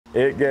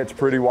It gets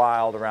pretty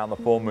wild around the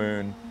full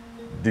moon,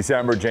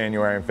 December,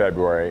 January, and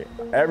February.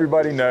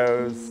 Everybody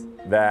knows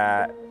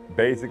that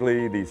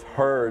basically these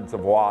herds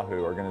of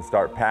wahoo are gonna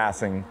start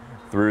passing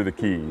through the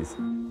Keys.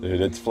 Dude,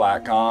 it's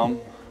flat calm.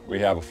 We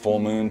have a full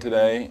moon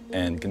today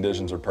and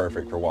conditions are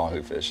perfect for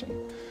wahoo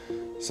fishing.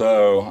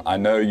 So I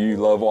know you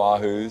love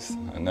wahoos.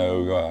 I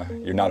know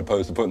you're not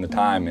opposed to putting the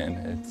time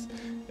in.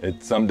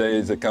 Some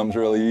days it comes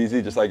really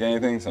easy, just like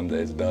anything. Some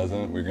days it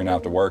doesn't. We're gonna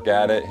have to work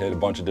at it, hit a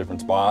bunch of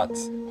different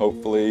spots.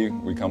 Hopefully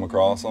we come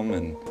across them.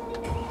 And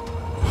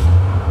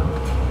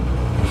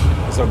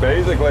so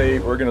basically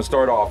we're gonna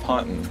start off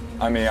hunting.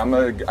 I mean,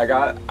 I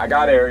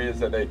got areas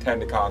that they tend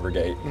to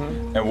congregate.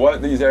 Mm-hmm. And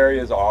what these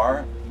areas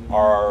are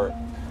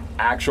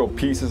actual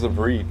pieces of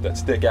reef that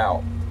stick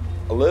out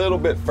a little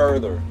bit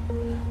further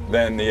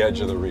than the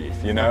edge of the reef.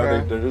 You know,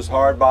 okay. They're just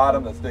hard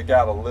bottom that stick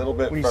out a little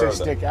bit further. When you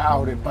say stick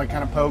out, it like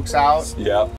kind of pokes out? Yep.